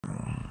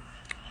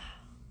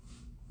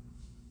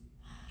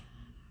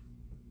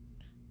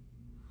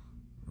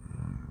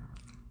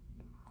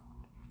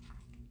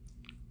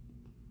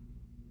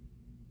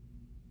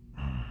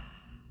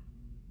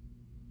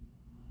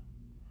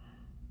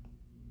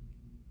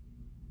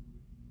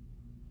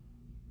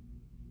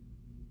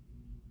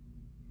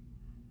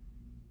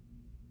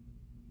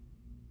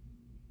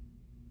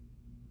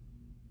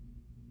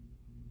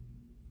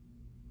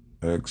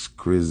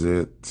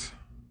Exquisite.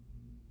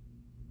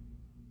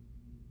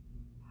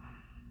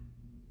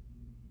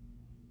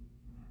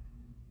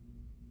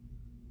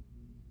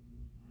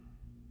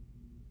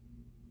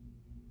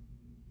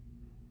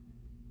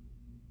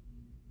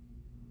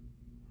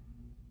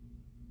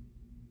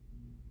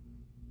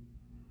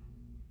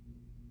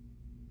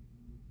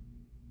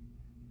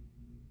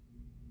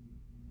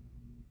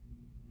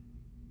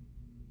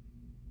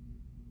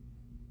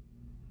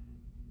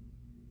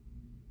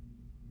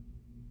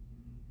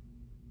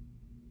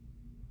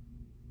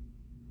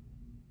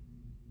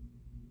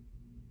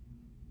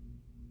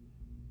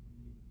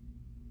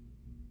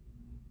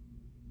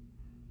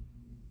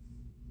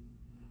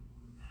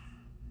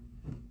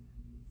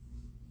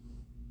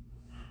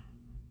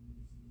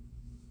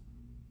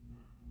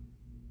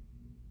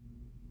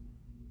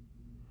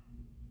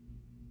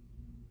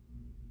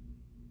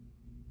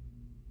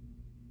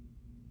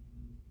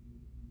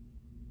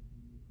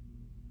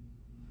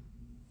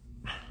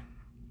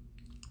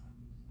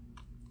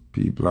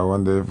 People, I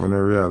wonder if when I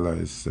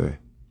realize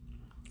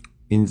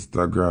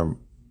Instagram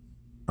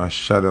a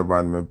shadow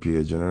ban my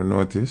page. And I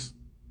notice?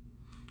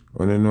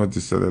 When I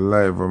notice that the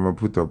live when I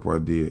put up a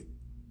day,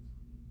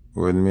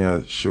 when me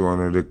a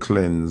showing the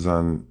cleanse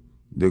and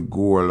the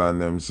goal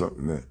and them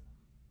something there,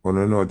 when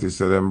I notice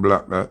that them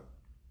block that,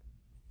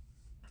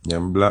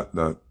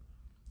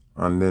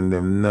 and then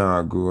them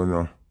now go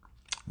no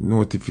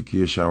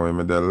notification when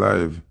me the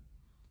live.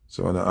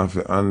 So I have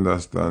to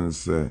understand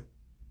say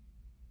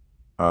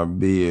I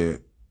be a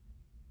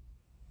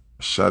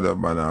shadow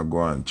ban I go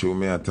on through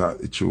me I talk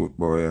the truth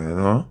boy, you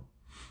know?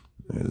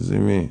 You see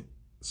me?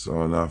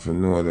 So I have to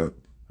know that.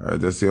 I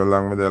just see how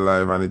long me the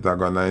live and it I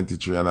go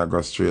 93 and I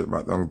go straight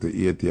back down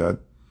to 80.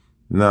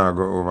 Now I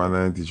go over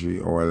 93.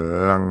 How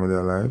long me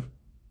the live?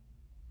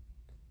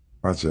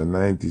 Watch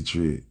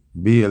 93.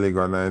 Barely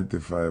go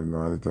 95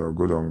 now and it will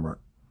go down back.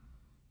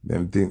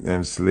 Them think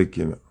them slick,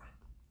 you know.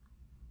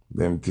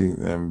 Them think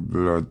them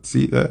blood.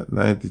 See that?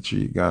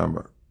 93 gone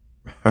back.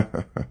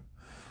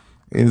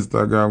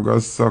 Instagram go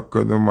suck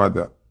on the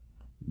mother.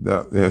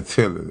 That they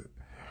tell you.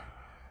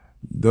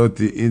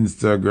 Dirty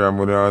Instagram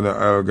without the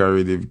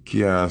algorithm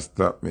can't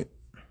stop me.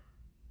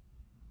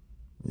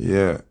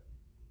 Yeah.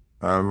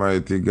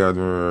 Almighty God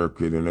will work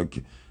with you.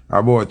 Okay.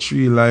 About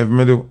 3 live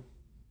me do.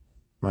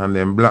 And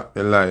then block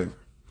the live.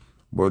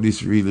 But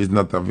this reel is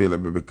not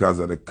available because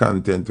of the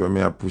content where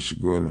me I push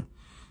going.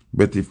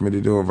 But if me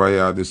did over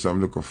here do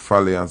some look of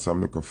folly and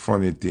some look of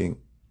funny thing,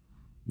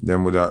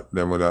 them would have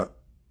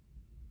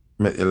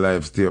make the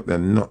live stay up.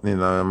 Then nothing in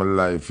my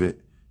life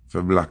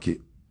for block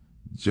it.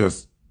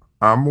 Just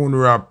I'm gonna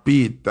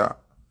repeat that.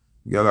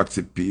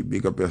 Galaxy P,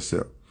 big up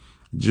yourself.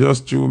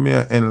 Just through me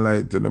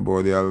enlighten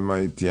about the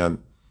Almighty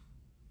and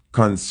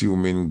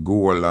consuming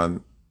goal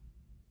and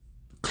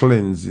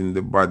cleansing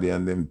the body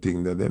and them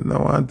things that them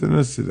now want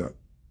to see that.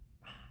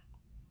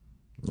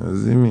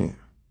 You see me?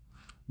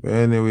 But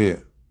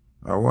anyway,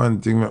 I one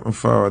thing make me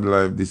forward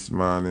live this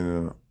morning,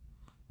 you know.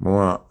 I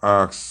want to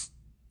ask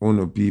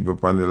people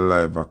on the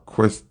live a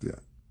question.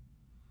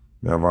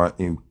 I have an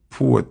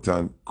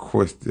important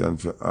question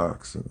to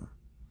ask. You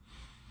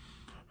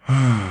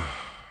know.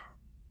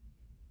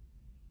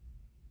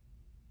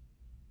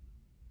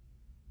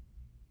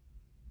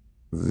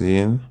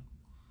 Zane,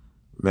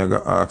 I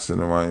got ask you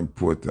one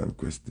important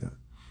question.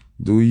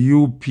 Do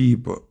you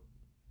people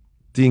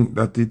think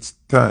that it's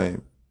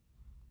time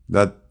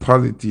that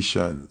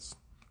politicians,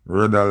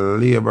 whether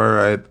Labour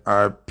Right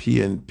or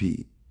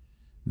PNP,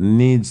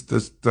 needs to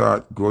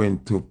start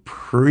going to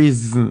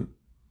prison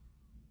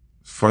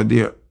for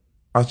their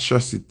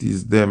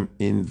atrocities, them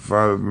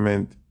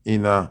involvement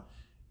in a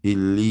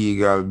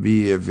illegal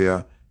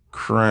behavior,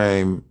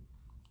 crime,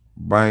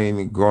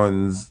 buying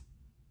guns,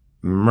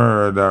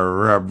 murder,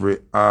 robbery,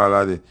 all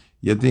of it?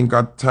 You think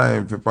a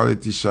time for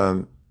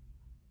politicians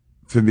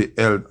to be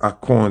held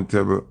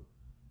accountable?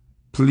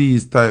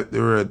 Please type the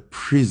word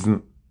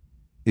prison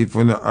if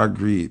you don't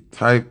agree.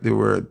 Type the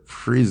word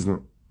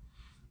prison.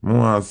 I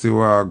want to see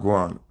what I go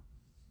on.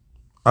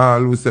 All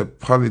who say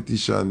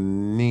politicians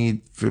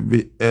need to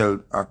be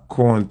held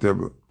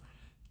accountable.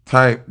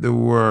 Type the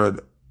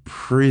word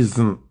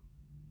prison.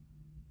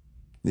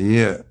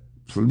 Yeah,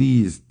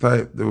 please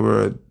type the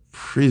word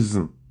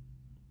prison.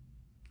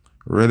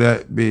 Whether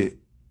it be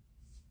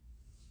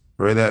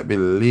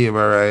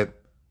Labour Right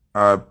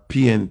or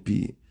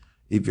PNP.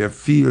 If you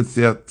feel it's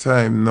your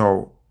time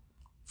now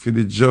for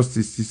the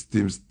justice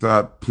system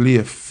start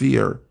play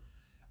fear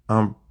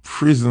and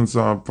prison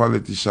some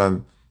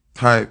politician,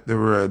 type the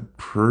word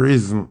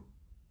prison.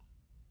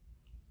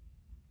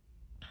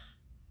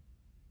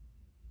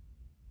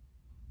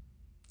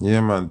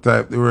 Yeah, man,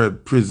 type the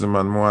word prison,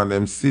 man. More of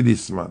them see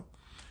this, man.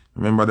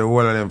 Remember the whole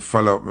of them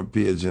follow up my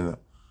page, you know.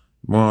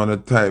 More to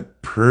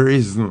type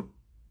prison.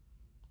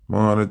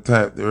 More to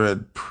type the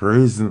word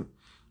prison.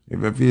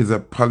 If you feel as a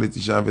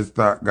politician, if you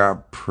start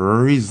got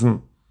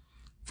prison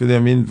for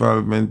them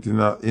involvement in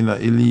a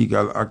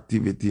illegal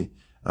activity,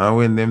 and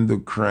when them do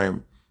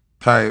crime,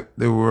 type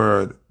the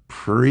word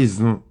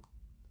prison.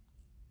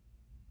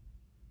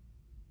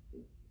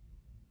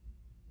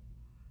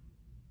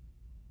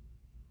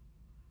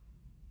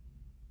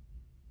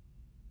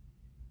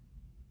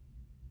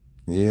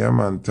 Yeah,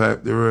 man.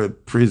 Type the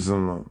word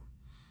prison, man.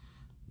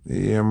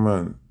 Yeah,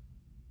 man.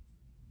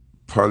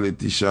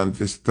 Politician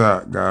to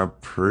start go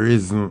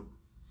prison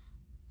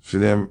for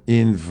them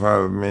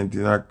involvement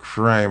in a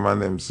crime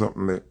and them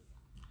something like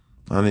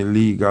an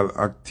illegal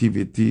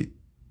activity.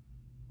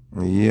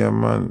 Yeah,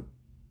 man.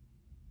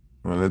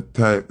 When they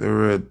type the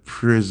word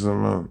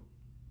prison, man.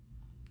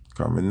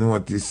 Because I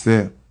notice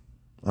say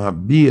a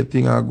big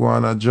thing I go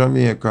on in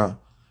Jamaica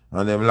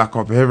and them lock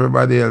up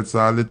everybody else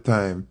all the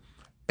time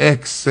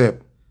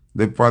except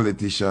the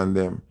politician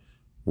them.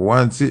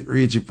 Once it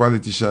reach the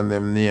politician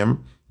them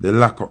name, they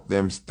lock up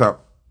them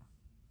stop.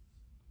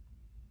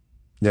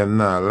 Them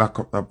now lock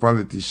up the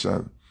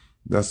politician.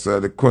 That's why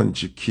the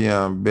country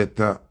can't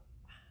better.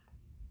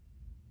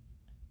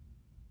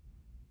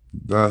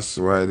 That's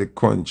why the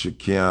country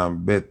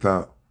can't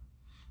better.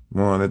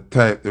 You want to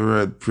type the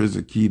word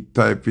prison, keep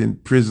typing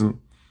prison.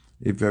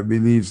 If you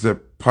believe the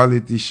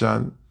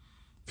politician,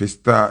 if you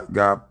start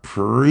got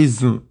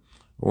prison,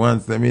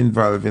 once them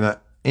involved in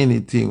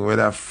anything,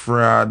 whether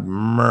fraud,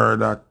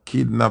 murder,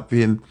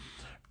 kidnapping,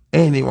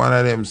 any one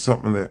of them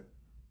something there,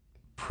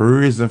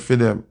 prison for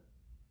them.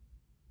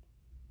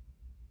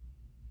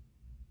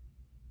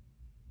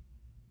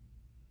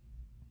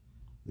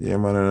 Yeah,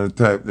 man, and I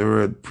type the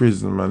word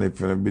prison, man, if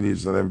you believe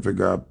so, them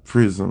figure out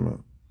prison,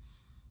 man.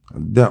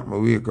 And that me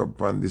wake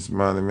up on this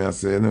morning, me I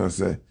say, you know,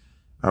 say,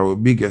 our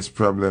biggest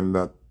problem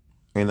that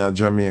in a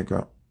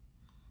Jamaica,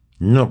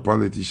 no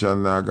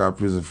politician now got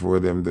prison for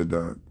them the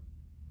dog.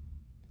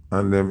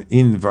 And them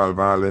involved,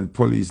 all and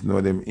police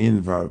know them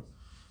involved.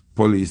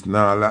 Police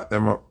now lock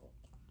them up.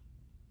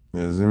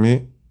 You see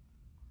me?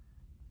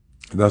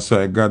 That's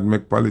why God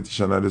make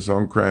politicians do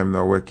some crime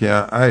now we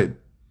can't hide.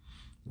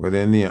 Where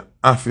they need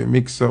half a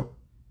mix up.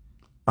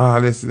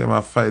 All they see them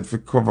a fight for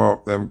cover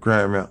up them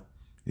crime. Yeah.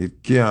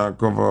 It can't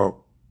cover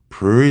up.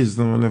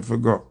 Prison when you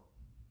forgot.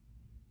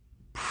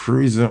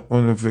 Prison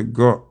when you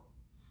forgot.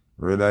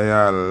 Whether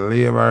you're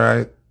labor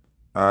right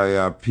or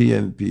you're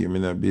PNP, I'm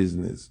in a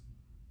business.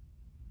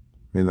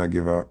 Me not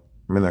give up.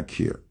 Me not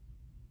care.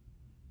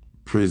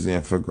 Prison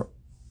you forgot.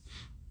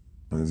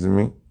 You see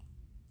me?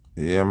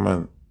 Yeah,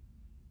 man.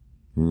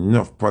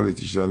 Enough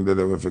politicians that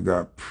ever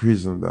forgot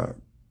prison, dog.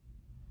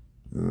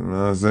 You know what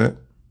I'm saying?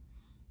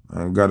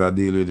 And God a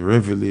deal with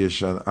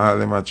revelation. All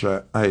them a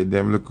try hide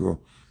them look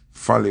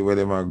folly where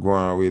them are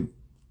going with.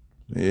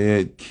 Yeah,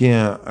 it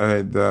can't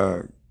hide,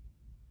 dog.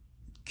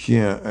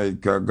 Can't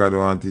hide because God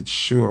want it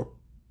show up.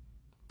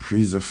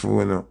 Prison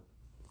for you.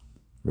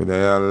 Whether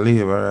you're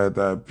labor right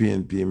or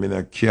PNP, me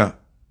not care.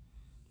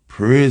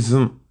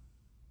 Prison.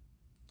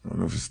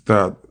 And if you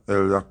start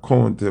held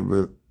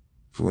accountable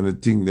for the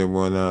thing they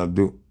want to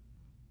do.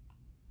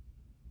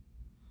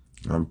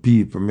 And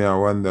people may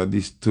wonder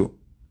this too.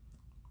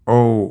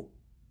 Oh,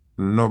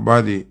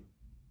 nobody.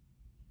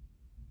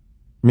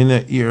 Me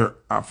not hear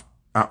of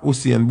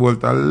Usain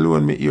Bolt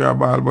alone. Me hear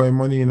about ball boy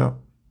money, you know.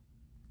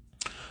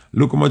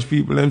 Look how much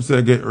people them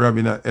say get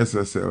robbing at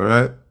SSL,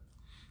 right?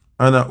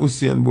 And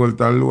Usain Bolt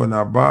alone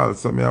a ball.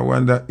 So me I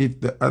wonder if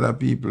the other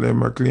people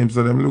them claim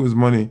so them lose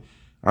money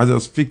are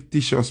just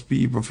fictitious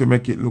people to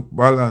make it look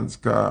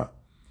balanced. Cause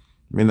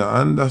me not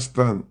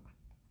understand.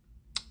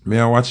 Me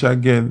I watch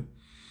again.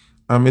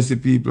 And I see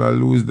people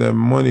lose their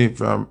money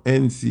from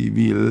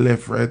NCB,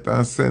 left, right,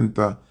 and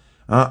center.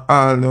 And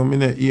all now, me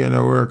not hear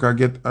no worker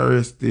get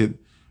arrested.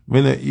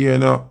 Me not hear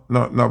no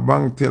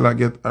bank teller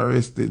get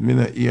arrested. Me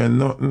not hear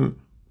nothing.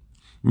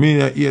 Me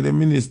not hear the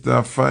Minister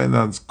of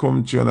Finance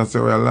come through and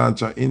say we'll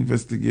launch an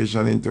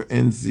investigation into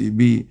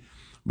NCB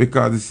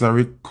because it's a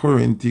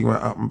recurring thing where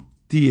happen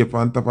tape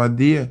on top of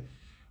day.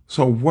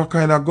 So what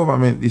kind of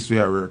government this way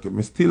are working?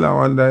 Me still I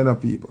wonder in the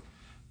people.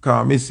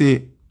 Because me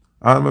say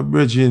all my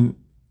brethren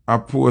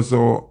oppose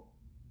how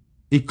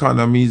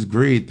economy is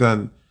great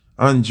and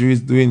Andrew is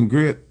doing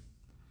great.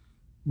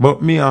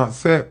 But me I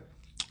say,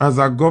 as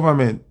a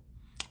government,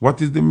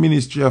 what is the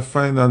Ministry of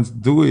Finance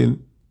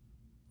doing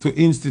to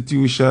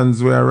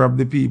institutions where I rob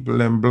the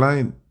people and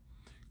blind?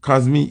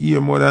 Because me hear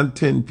more than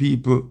 10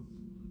 people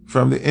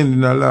from the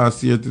ending of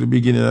last year to the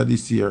beginning of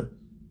this year.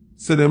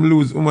 So them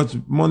lose how much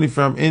money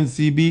from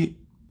NCB.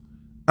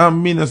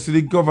 And me not see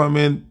the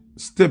government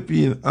step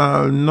in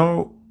all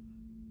now.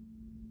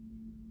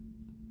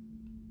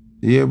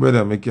 Yeah,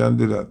 brother, me can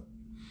do that.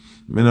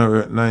 Me not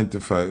work 9 to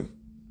 5.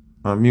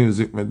 And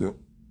music me do.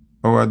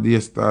 Our day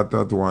start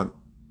at 1.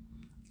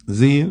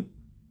 Zine?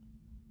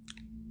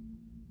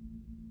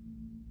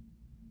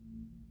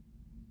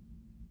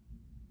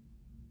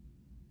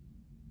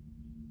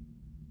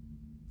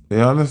 You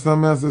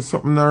understand me? I say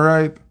something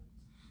alright.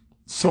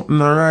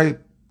 Something alright.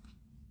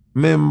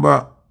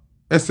 Remember,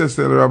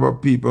 SSL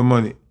rob people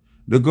money.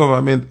 The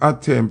government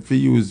attempt to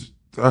use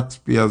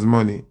taxpayers'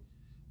 money,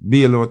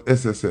 bail out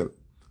SSL,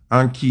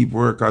 and keep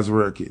workers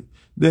working.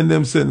 Then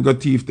them send go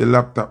thief the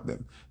laptop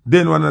them.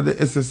 Then one of the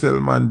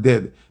SSL man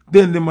dead.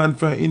 Then the man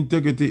from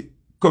Integrity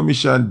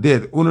Commission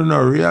dead. You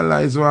don't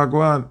realize what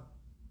go on.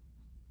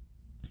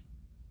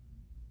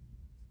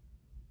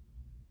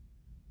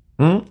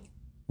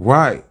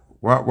 Why?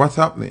 What's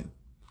happening?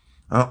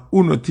 And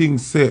uno thing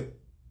say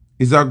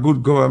Is a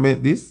good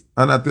government this?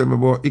 And I tell me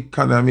about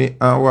economy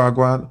and what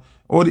go on.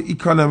 How the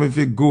economy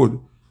feel good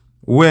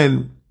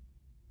when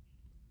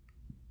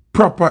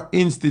proper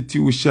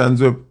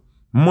institutions,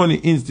 money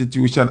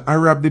institution, I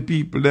rob the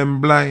people them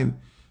blind.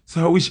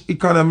 So which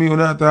economy you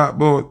not talk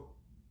about?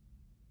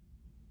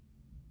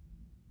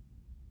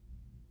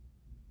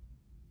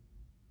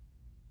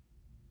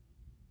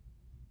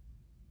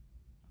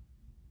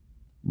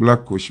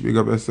 Black Kush, big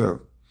up yourself.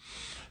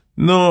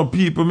 No,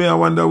 people may I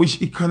wonder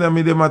which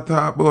economy them a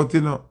talk about,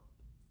 you know.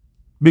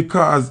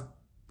 Because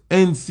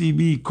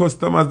NCB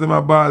customers them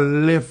a ball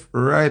left,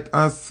 right,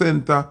 and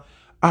center.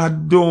 I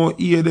don't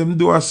hear them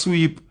do a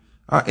sweep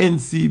at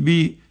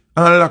NCB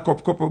and lock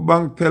up couple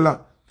bank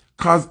teller.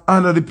 Cause I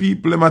know the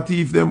people them a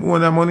thief them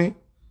own their money.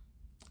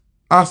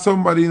 Or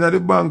somebody in the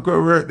bank who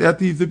work, they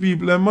thief the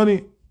people them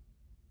money.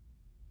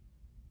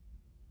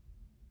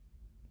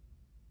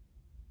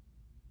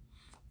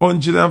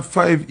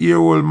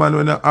 $105-year-old man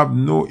when I have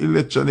no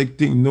electronic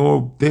thing,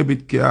 no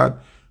debit card,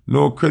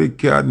 no credit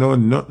card, no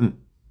nothing.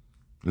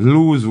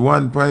 Lose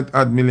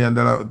 $1.8 million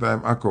out of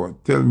time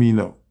account. Tell me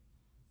now.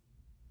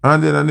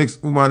 And then the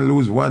next woman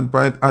lose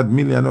 $1.8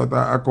 million out of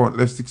her account,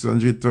 left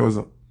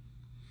 600,000.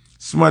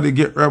 Somebody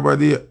get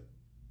robbed there.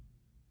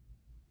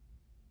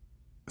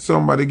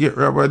 Somebody get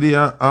robbed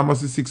there and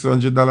must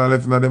 $600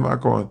 left in them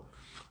account.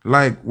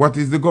 Like, what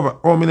is the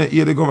government? How many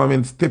hear the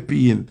government step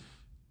in?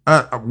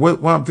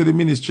 What to the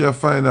Ministry of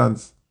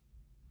Finance?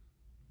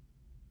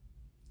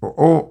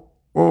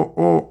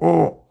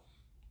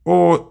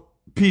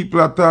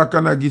 People are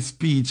talking and give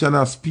speech and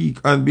I speak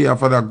on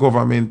behalf of the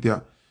government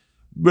here.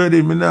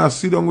 Brother, me now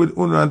sit down with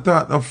una and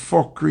talk no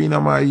fuckery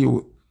in my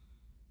youth.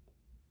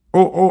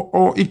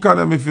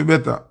 Economy for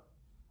better.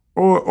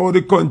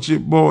 The country,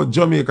 but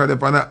Jamaica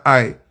depend on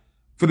eye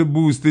for the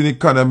boost in the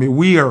economy.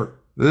 Where?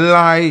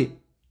 Lie.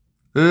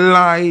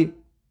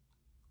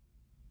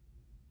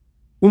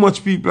 How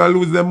much people are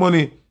lose their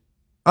money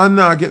and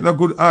now get a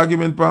good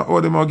argument for how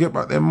them will get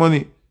back their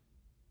money.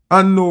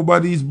 And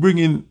nobody is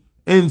bringing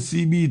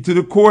NCB to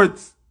the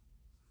courts.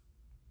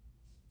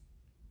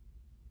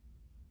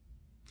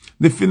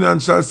 The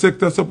financial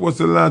sector is supposed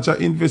to launch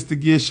an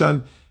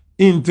investigation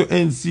into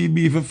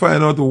NCB to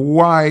find out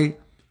why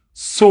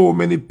so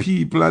many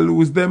people are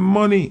lose their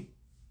money.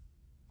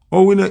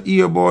 Oh, we not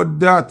hear about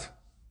that.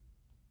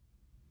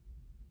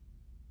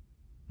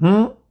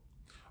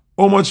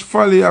 How much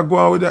folly I go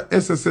on with the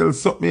SSL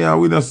something and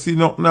we don't see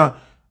nothing now.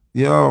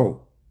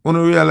 Yo, I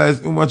don't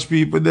realize how much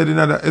people dead in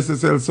the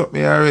SSL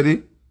something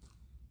already.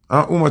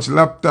 And how much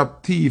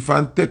laptop thief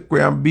and tech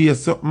and beer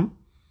something.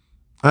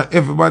 And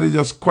everybody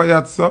just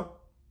quiet so.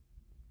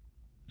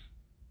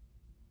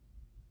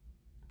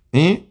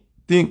 Think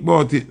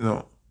about it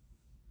now.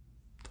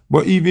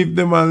 But even if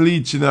them are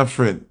leeching a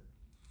friend,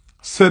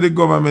 say the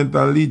government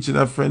are leeching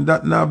a friend,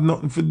 that not have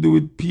nothing to do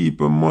with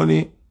people,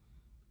 money.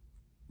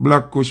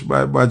 Black Kush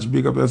buy badge,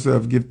 big up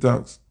yourself, give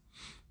thanks.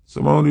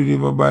 Someone didn't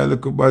even buy a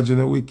little badge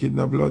in a wicked in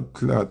a blood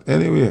clot.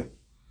 Anyway.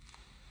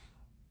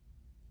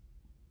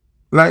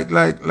 Like,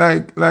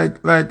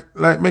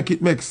 make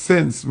it make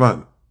sense,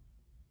 man.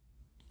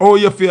 Oh,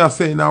 you feel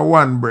saying a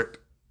one break.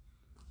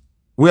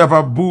 We have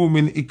a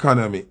booming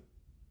economy.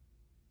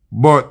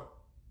 But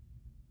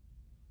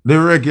the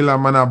regular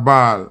man a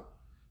ball.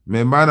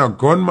 Remember, no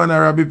gunman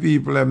a rob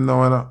people them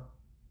now.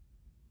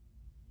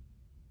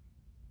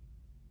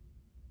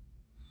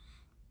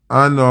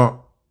 And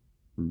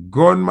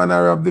gunman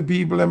a rob the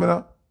people them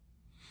now.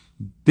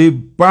 The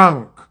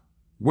bank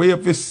where you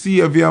have to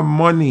save your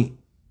money.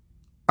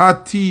 A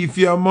thief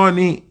your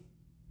money.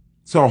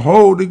 So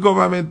how the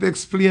government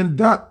explain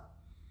that?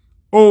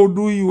 How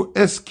do you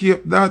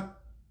escape that?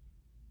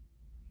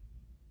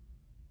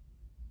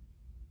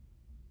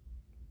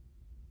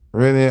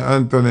 Renee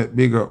Antoinette,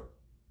 big up.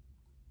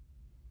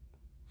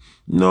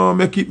 No,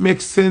 make it make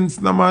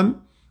sense, no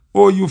man.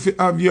 Or you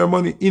have your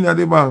money in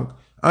the bank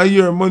and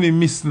your money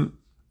missing.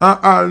 And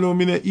all no,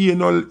 me not hear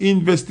no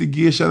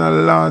investigation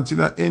and launch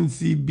in a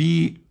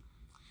NCB.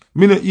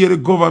 Me not hear the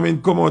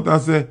government come out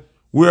and say,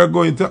 we are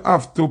going to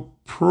have to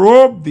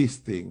probe this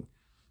thing.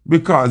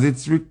 Because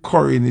it's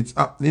recurring, it's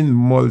happening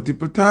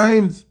multiple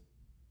times.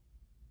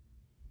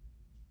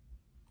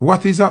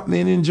 What is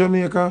happening in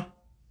Jamaica?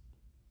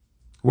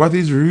 What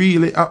is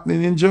really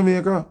happening in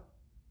Jamaica?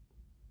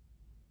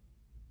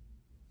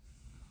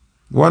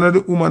 One of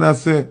the women that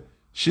say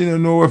she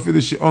don't know what to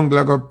do, she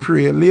hungry go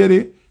pray.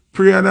 Lady,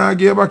 pray and I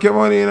give back your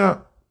money, you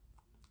know.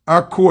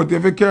 A court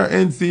if you care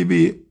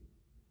NCB.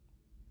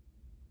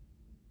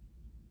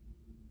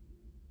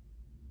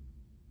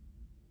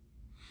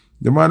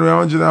 The man with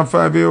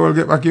 105-year-old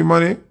get back his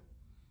money.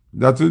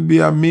 That would be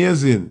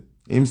amazing.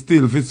 Him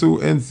still for sue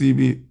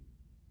NCB.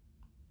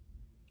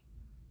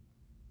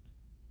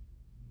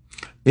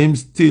 Him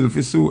still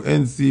for sue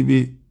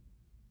NCB.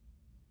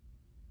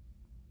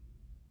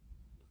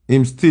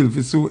 Him still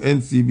for sue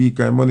NCB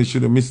because money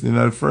should have missed in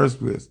the first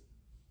place.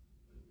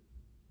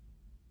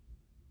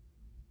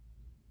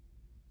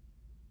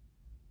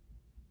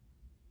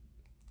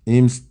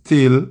 Him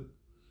still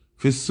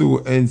for sue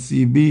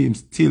NCB. Him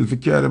still for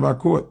carry them a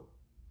court.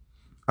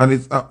 And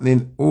it's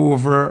happening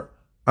over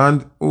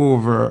and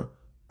over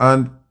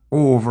and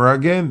over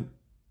again.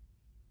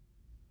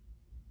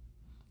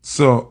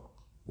 So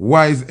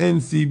why is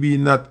NCB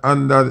not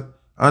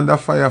under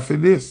fire for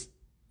this?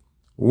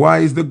 Why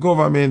is the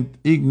government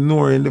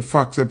ignoring the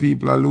fact that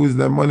people are losing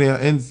their money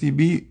at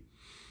NCB?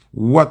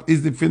 What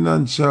is the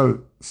financial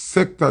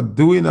sector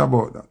doing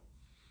about that?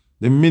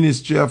 The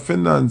Ministry of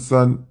Finance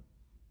and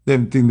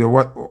them think they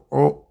what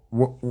go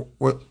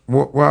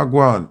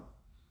on?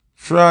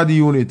 Fraud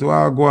unit,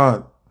 what go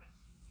on?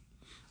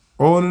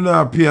 I want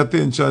to pay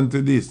attention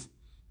to this.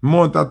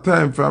 Amount of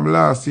time from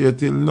last year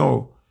till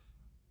now,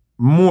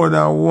 more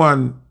than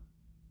one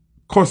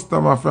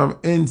customer from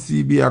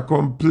NCB are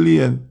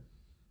complain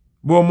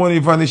about money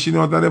vanishing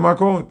out of them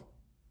account.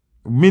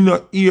 Me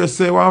not hear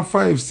say 1,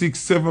 5, 6,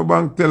 7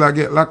 bank teller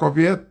get locked up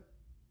yet.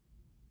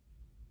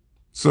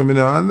 So me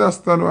not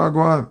understand what go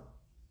on.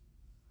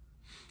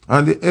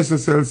 And the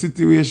SSL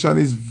situation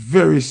is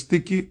very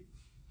sticky.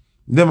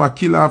 Them a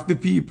kill off the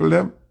people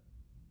them.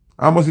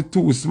 How much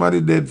too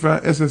somebody dead from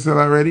SSL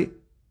already?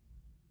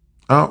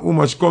 And how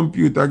much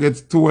computer gets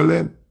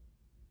stolen?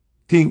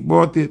 Think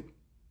about it.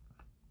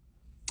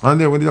 And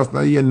then when they just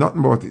not hear nothing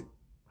about it.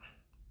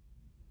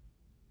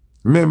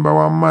 Remember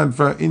one man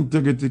from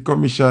Integrity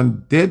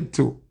Commission dead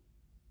too.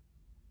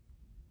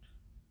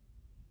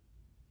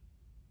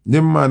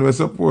 The man was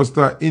supposed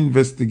to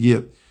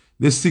investigate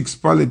the 6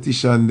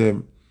 politicians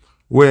them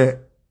were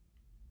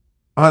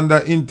under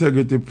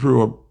integrity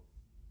probe.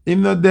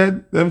 Him not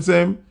dead, them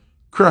same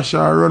crash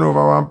or run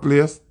over one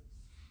place.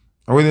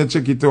 And when you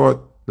check it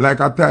out, like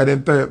I tie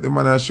up the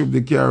man and shoot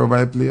the car over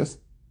a place.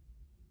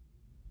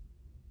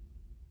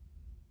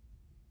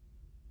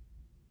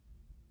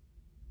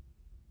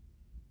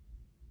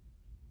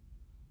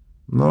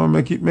 No,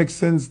 make it make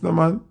sense, no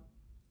man.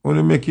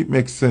 Only make it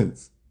make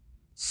sense.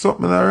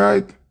 Something not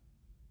right.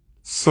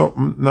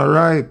 Something not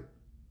right.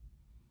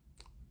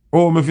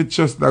 Oh, me fi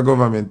trust the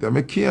government.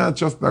 Me can't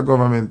trust the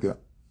government.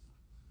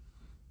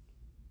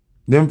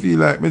 Them feel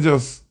like me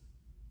just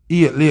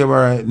eat labor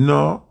right.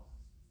 No.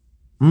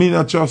 Me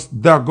not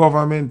trust the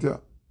government.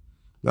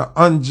 The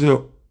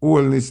Andrew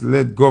Holness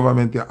led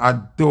government. I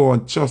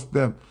don't trust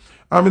them.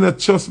 I mean, I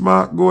trust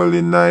Mark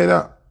Golding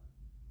neither.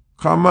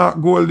 Because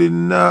Mark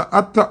Golding now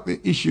attack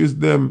the issues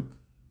them.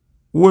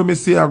 When me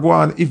say I go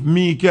on, if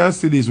me can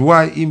see this,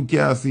 why him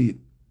can't see it?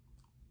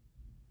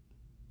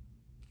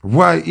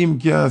 Why him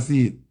can't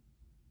see it?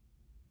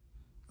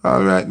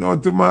 Alright, now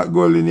to Mark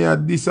Golding, you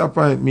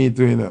disappoint me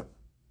too, you know.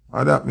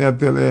 And that me I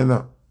tell you, you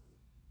know.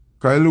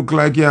 Because it look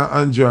like you and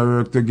Andrew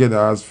work together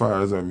as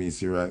far as I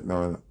see right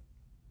now, you know.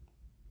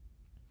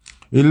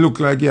 It look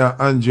like you and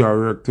Andrew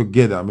work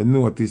together. I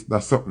notice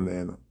that's something there,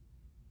 you know.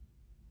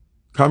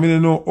 Because I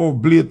know how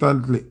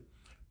blatantly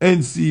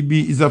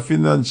NCB is a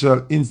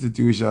financial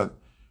institution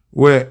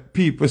where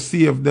people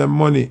save their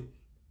money.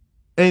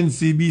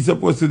 NCB is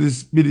supposed to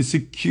be the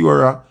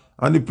securer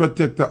and the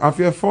protector of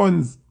your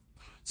funds.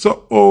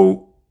 So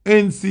how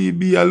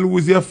NCB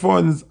lose your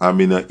funds? I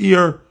mean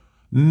here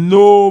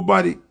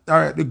nobody,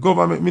 alright, the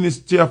government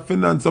Ministry of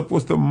Finance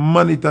supposed to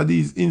monitor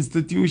these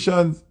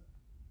institutions.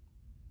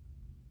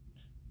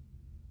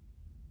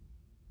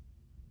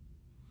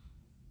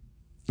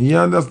 You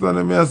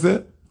understand what I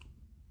say?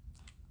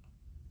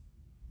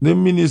 The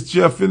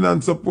Ministry of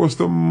Finance supposed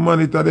to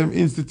monitor them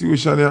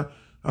institutions here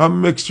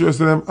and make sure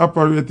so them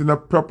operate in a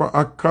proper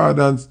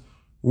accordance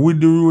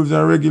with the rules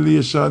and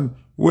regulation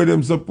what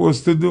them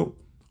supposed to do.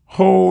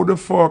 How the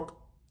fuck?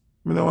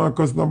 I don't want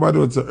to cuss nobody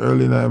out so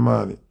early in the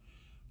morning.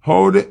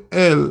 How the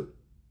hell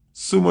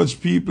so much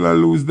people are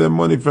lose their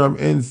money from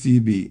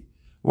NCB?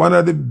 One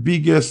of the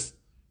biggest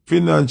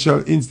financial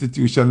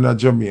institutions in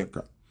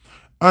Jamaica.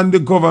 And the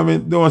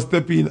government don't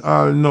step in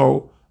all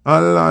now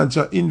and launch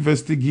an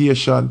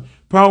investigation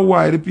for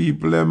why the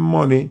people their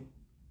money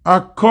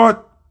are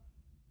cut.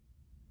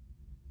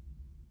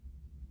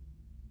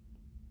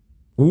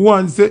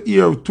 Once a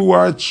year, 2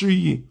 or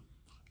 3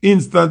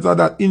 instances of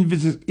that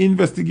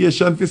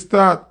investigation to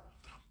start.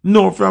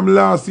 No, from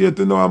last year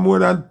to now, more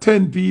than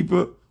 10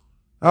 people.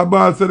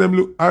 About say them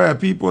look, alright,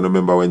 people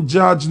remember when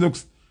George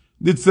Nooks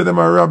did say them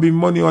are robbing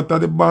money out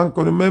of the bank,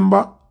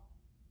 remember?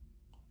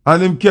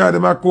 And them carry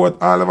them a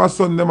court, all of a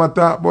sudden them a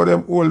talk about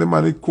them hold the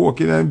man with coke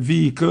in them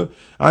vehicle,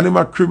 and them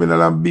a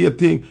criminal and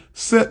baiting.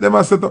 Them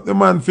a set up the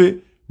man for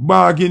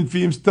bargain for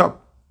him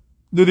stop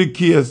do the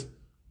case.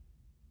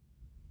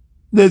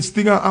 This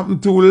thing a happen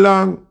too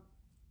long.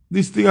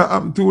 This thing a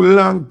happen too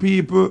long,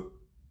 people.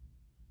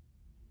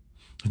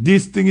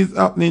 This thing is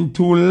happening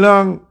too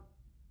long.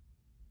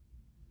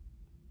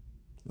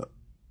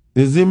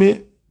 You see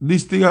me?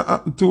 This thing a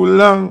happen too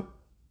long.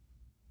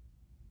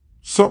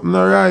 Something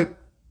alright.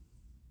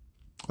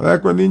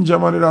 Like when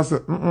Ninja Man did I say,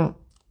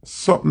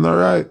 something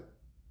alright.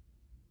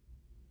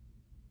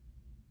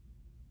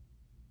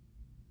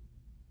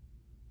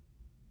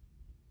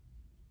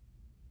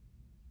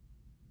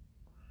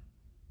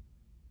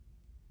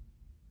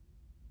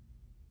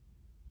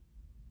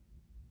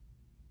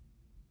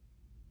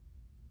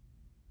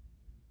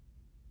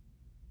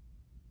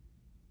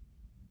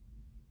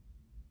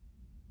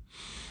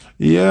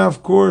 Yeah,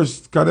 of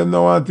course, because them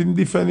don't want him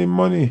defending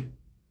money.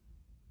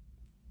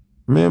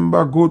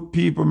 Remember, good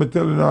people, me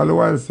telling you all the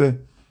while, say,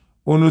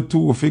 Uno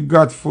two fi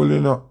God full, you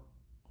know.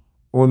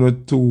 Uno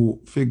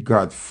two fi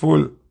God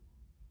full.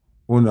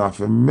 Uno have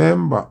to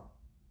remember.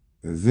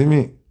 You see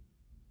me?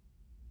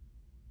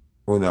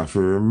 Uno have to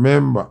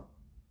remember.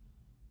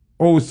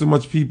 Oh, so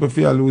much people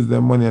fear lose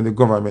their money and the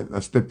government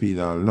not step in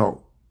all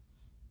now.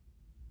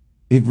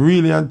 If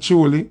really and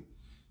truly,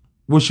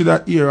 we should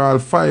have hear all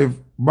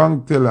 5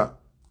 bank teller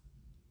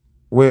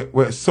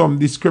where some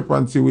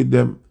discrepancy with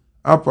them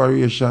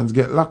operations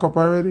get locked up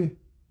already.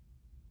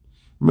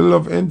 I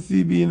love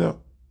NCB, you know.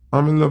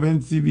 And I love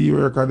NCB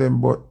work at them,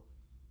 but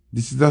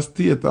this is a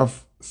state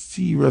of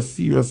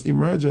serious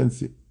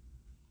emergency.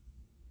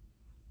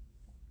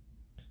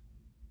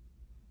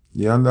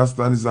 You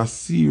understand? It's a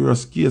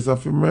serious case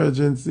of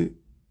emergency.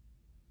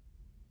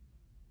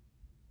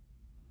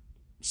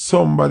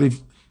 Somebody,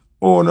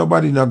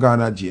 nobody not gone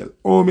to jail.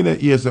 Oh, me not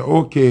hear say,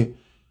 okay,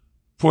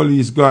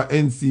 police got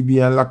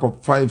NCB and lock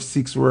up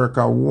 5-6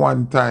 workers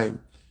one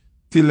time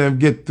till them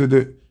get to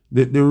the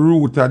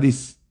root of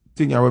this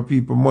thing where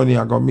people money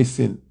are go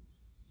missing.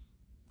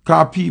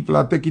 Because people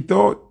are take it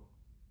out.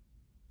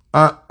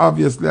 And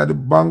obviously the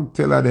bank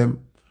teller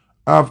them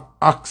have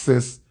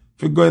access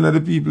for going to the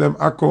people them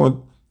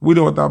account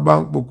without a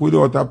bank book,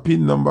 without a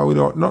PIN number,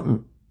 without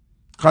nothing.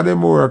 Because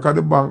them work at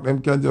the bank, them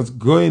can just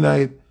go in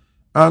it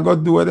and go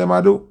do what them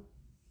a do.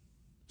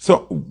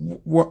 So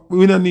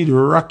we don't need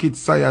rocket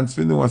science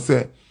to know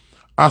say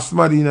as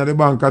somebody in the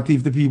bank can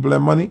thief the people their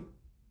money.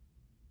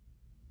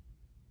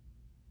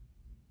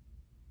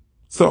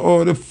 So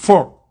oh the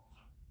fuck.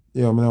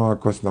 Yeah, I don't want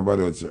to cuss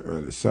nobody out so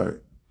early, sorry.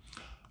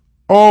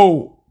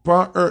 Oh,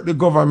 pan hurt the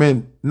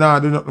government. Nah,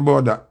 do nothing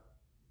about that.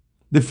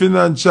 The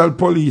financial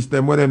police,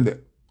 them what them there.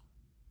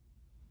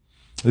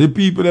 The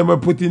people them are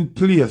put in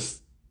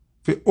place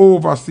to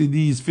oversee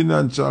these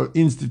financial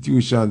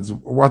institutions.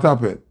 What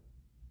happened?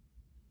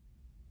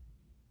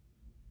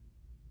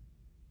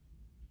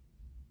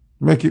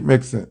 Make it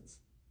make sense.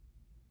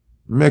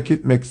 Make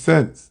it make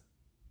sense.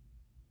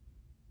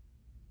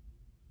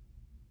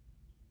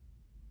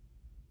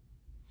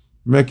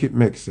 Make it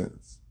make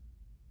sense.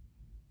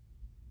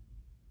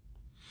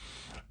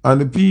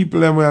 And the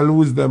people them will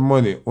lose their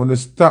money. Want to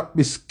stop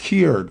be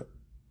scared.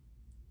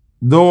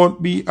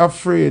 Don't be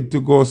afraid to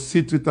go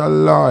sit with a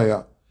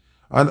lawyer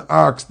and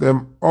ask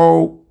them,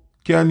 how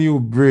can you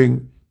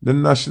bring the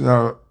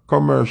National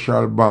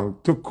Commercial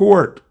Bank to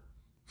court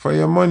for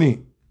your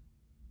money?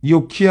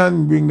 You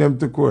can bring them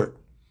to court.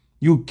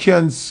 You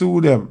can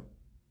sue them.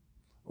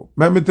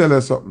 Let me tell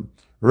you something.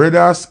 Whether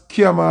a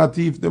scammer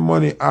thief the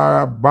money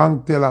or a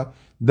bank teller,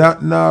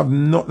 that not have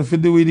nothing to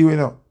do with you, you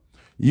know.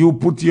 You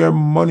put your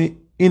money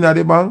in at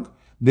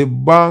the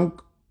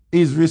bank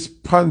is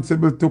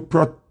responsible to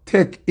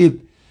protect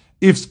it.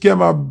 If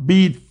scammer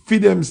beat for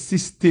them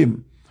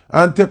system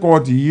and take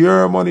out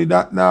your money,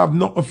 that not have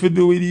nothing to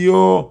do with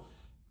you,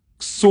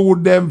 sue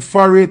them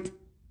for it.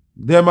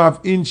 Them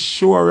have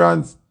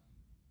insurance.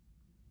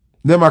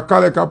 Them a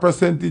collect a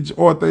percentage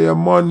out of your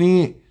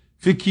money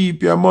to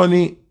keep your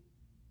money.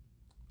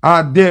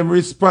 Are them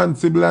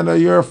responsible and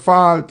your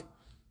fault?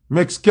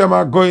 Make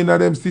scammer go in at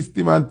them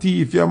system and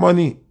thief your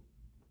money.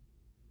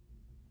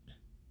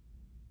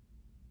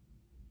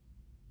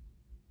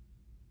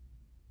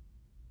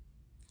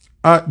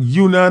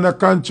 You know the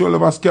control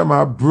of a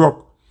scammer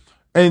broke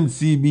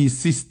NCB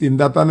system.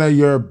 That is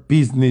your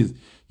business.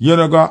 You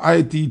don't go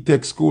IT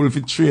tech school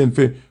for train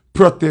for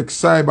protect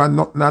cyber,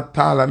 nothing at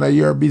all, and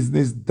your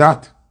business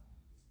that.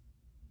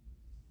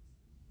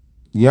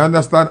 You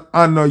understand?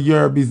 And not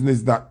your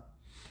business that.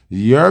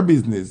 Your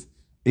business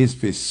is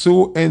for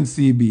sue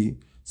NCB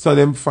so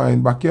them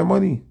find back your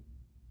money.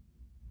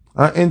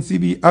 And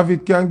NCB have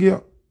it can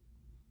give.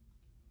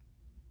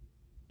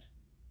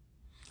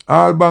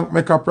 All bank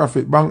make a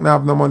profit. Bank not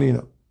have no money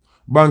now.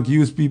 Bank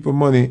use people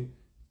money,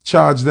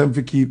 charge them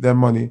to keep their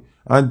money,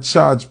 and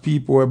charge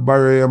people who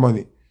borrow your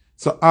money.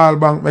 So all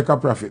bank make a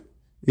profit.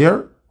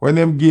 Here, when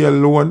them give a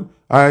loan,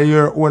 or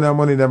your own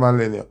money them and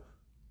lend you.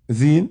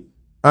 See?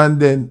 And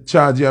then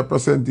charge your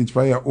percentage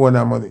for your own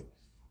money.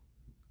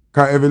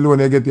 Because every loan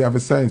you get, you have a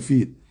signed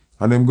fee.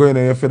 And them going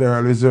to your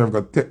Federal Reserve,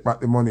 go take back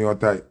the money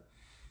out of it.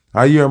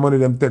 And your money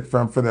them take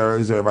from Federal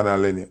Reserve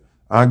and lend you.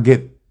 And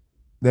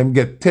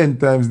get 10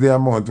 times the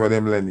amount what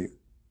them lend you.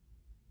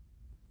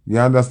 You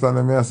understand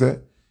what I say?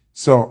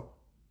 So,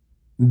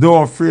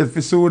 don't afraid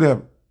to sue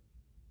them.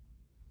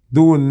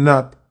 Do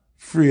not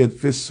afraid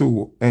to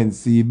sue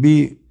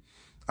NCB.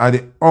 And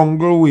the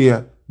only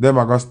way them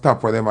are going to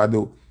stop what them are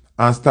do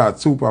and start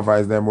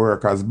supervise them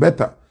workers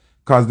better.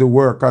 Because the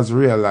workers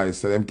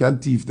realize that them can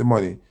thief the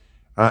money.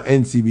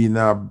 And NCB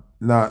now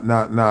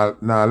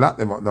lock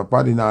them up.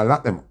 Nobody now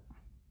lock them up.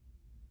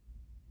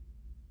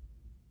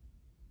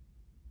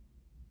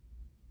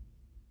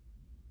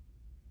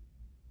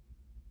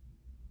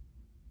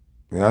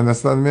 You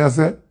understand me I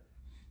say?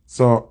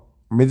 So,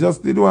 me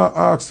just did want to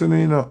ask you,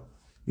 you know,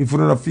 if you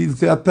don't feel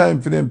say a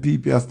time for them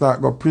people to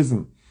start go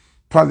prison.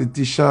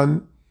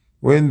 Politician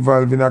were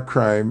involved in a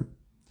crime.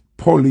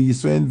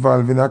 police were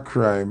involved in a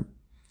crime,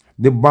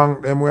 the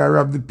bank them where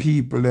rob the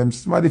people, them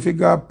somebody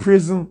figure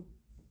prison.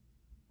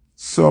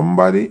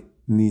 Somebody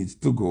needs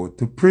to go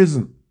to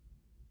prison.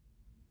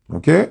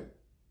 Okay?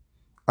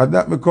 And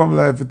that me come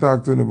live to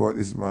talk to you about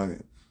this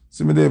morning.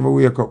 See me never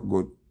wake up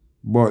good.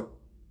 But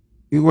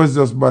it was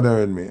just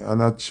bothering me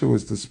and I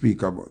chose to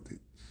speak about it.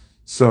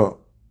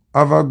 So,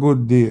 have a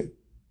good day.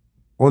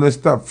 Wanna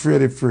stop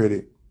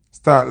Freddy.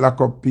 Start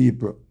lock up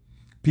people.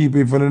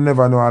 People, if you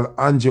never know, I'll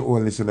Angie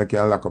only so they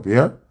can lock up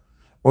here.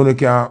 Only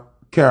can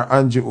carry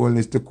Angie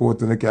only to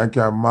court, and they can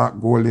carry Mark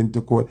Golding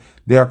to court.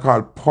 They are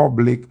called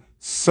public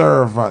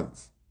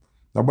servants.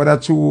 Now, but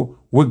that's who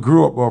we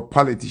grew up with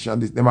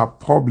politicians. Them are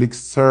public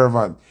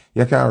servants.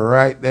 You can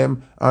write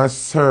them and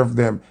serve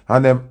them,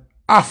 and them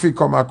have to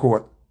come to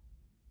court.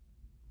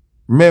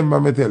 Remember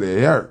me tell you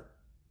here.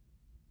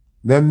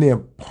 Them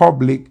name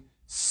public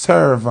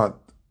servant.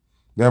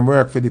 Them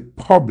work for the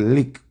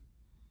public.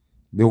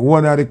 The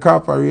owner of the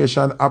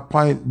corporation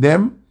appoint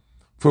them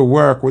for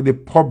work with the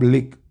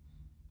public.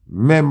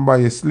 Remember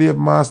your slave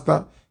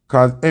master,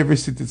 because every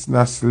citizen is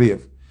a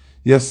slave.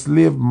 Your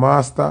slave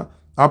master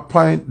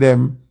appoint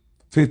them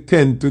to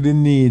tend to the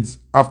needs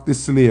of the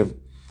slave.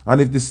 And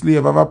if the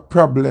slave have a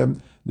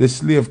problem, the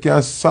slave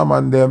can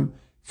summon them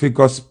to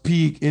go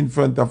speak in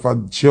front of a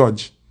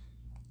judge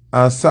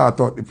and sort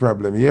out the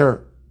problem.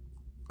 Here,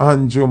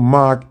 Andrew,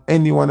 Mark,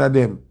 any one of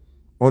them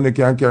only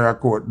can carry a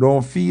court.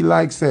 Don't feel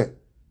like say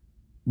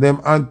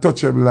them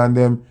untouchable and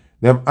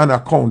them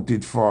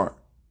unaccounted for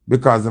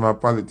because them are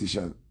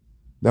politicians.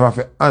 Them have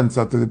to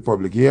answer to the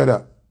public. You hear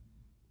that?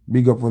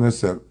 Big up on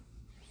yourself.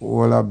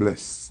 All are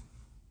blessed.